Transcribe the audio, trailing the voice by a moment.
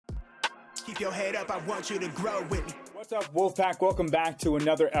Keep your head up, I want you to grow with me. What's up, Wolfpack? Welcome back to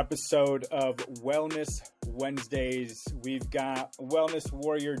another episode of Wellness Wednesdays. We've got Wellness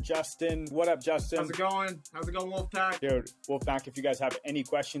Warrior Justin. What up, Justin? How's it going, Wolfpack? Dude, Wolfpack, if you guys have any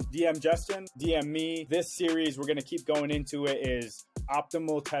questions, DM Justin, DM me. This series, we're going to keep going into it, is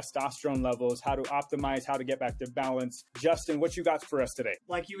optimal testosterone levels, how to optimize, how to get back to balance. Justin, what you got for us today?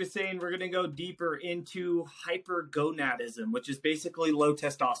 Like you were saying, we're going to go deeper into hypergonadism, which is basically low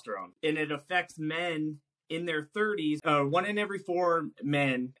testosterone. And it affects men in their 30s. 1 in every 4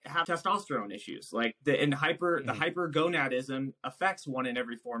 men have testosterone issues. The hypergonadism affects 1 in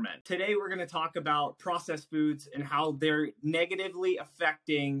every 4 men. Today, we're going to talk about processed foods and how they're negatively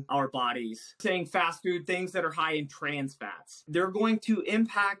affecting our bodies. Saying fast food, things that are high in trans fats. They're going to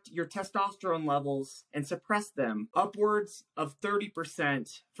impact your testosterone levels and suppress them upwards of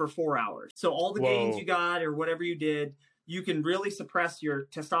 30% for 4 hours. So all the gains you got or whatever you did, you can really suppress your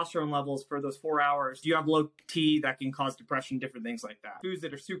testosterone levels for those 4 hours. You have low T, that can cause depression, different things like that. Foods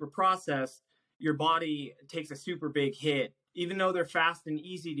that are super processed, your body takes a super big hit. Even though they're fast and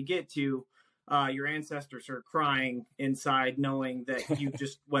easy to get to, your ancestors are crying inside knowing that you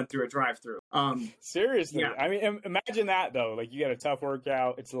just went through a drive-through. Seriously. Yeah. I mean, imagine that though. Like, you got a tough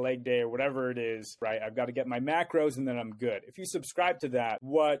workout, it's a leg day or whatever it is, right? I've got to get my macros and then I'm good. If you subscribe to that,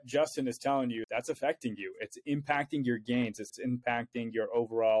 what Justin is telling you, that's affecting you. It's impacting your gains. It's impacting your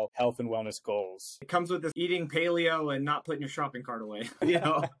overall health and wellness goals. It comes with this eating paleo and not putting your shopping cart away,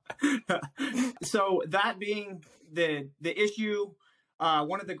 So that being the issue,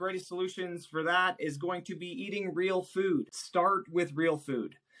 one of the greatest solutions for that is going to be eating real food. Start with real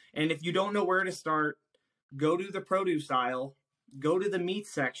food. And if you don't know where to start, go to the produce aisle, go to the meat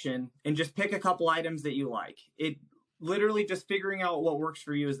section, and just pick a couple items that you like. It literally just figuring out what works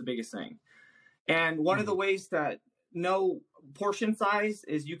for you is the biggest thing. And one of the ways to know portion size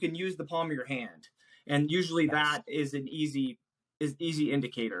is you can use the palm of your hand. And usually that is an easy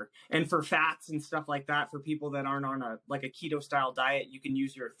indicator. And for fats and stuff like that, for people that aren't on a keto style diet, you can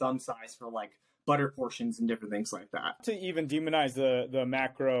use your thumb size for butter portions and different things like that. To even demonize the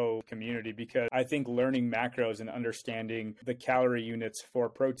macro community, because I think learning macros and understanding the calorie units for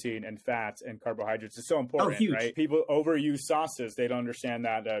protein and fats and carbohydrates is so important, right? People overuse sauces. They don't understand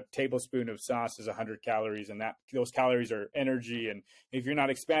that a tablespoon of sauce is 100 calories, and that those calories are energy. And if you're not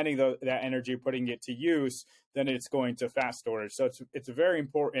expanding that energy, putting it to use, then it's going to fat storage. So it's very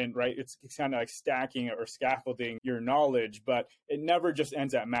important, right? It's kind of like stacking or scaffolding your knowledge, but it never just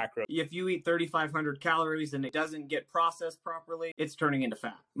ends at macro. If you eat 3,500 calories and it doesn't get processed properly, it's turning into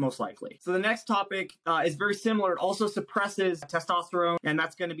fat, most likely. So the next topic is very similar. It also suppresses testosterone, and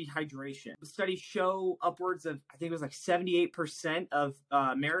that's going to be hydration. The studies show upwards of, I think it was 78% of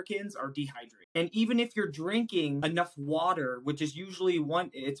Americans are dehydrated. And even if you're drinking enough water, which is usually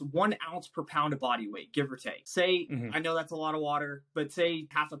 1 ounce per pound of body weight, give or take. Say, I know that's a lot of water, but say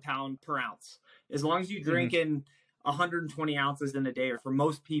half a pound per ounce. As long as you drink in 120 ounces in a day, or for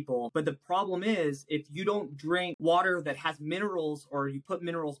most people. But the problem is, if you don't drink water that has minerals, or you put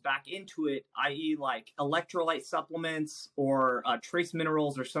minerals back into it, i.e. like electrolyte supplements or trace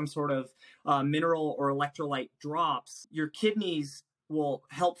minerals or some sort of mineral or electrolyte drops, your kidneys will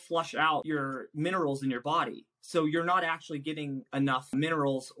help flush out your minerals in your body. So you're not actually getting enough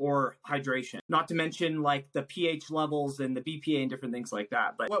minerals or hydration, not to mention the pH levels and the BPA and different things like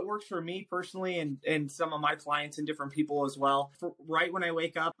that. But what works for me personally and some of my clients and different people as well, right when I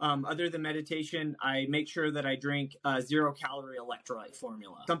wake up, other than meditation, I make sure that I drink a 0-calorie electrolyte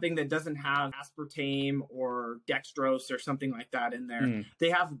formula, something that doesn't have aspartame or dextrose or something like that in there.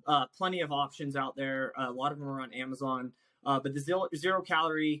 They have plenty of options out there. A lot of them are on Amazon. But the zero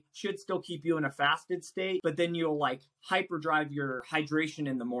calorie should still keep you in a fasted state, but then you'll hyperdrive your hydration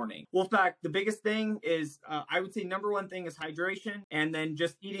in the morning. Wolfpack, the biggest thing is, I would say number one thing is hydration, and then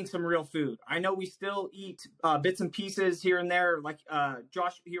just eating some real food. I know we still eat bits and pieces here and there. Like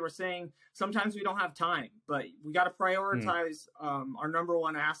Josh here was saying, sometimes we don't have time, but we got to prioritize our number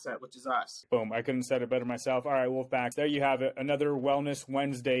one asset, which is us. Boom. I couldn't have said it better myself. All right, Wolfpack, there you have it. Another Wellness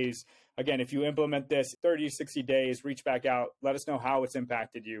Wednesdays. Again, if you implement this 30, 60 days, reach back out. Let us know how it's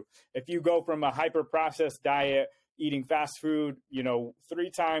impacted you. If you go from a hyper-processed diet, eating fast food,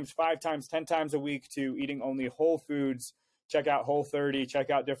 3 times, 5 times, 10 times a week, to eating only whole foods, check out Whole30, check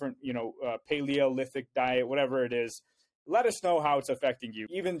out different, Paleolithic diet, whatever it is. Let us know how it's affecting you.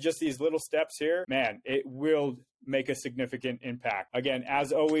 Even just these little steps here, man, it will make a significant impact. Again,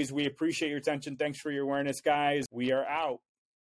 as always, we appreciate your attention. Thanks for your awareness, guys. We are out.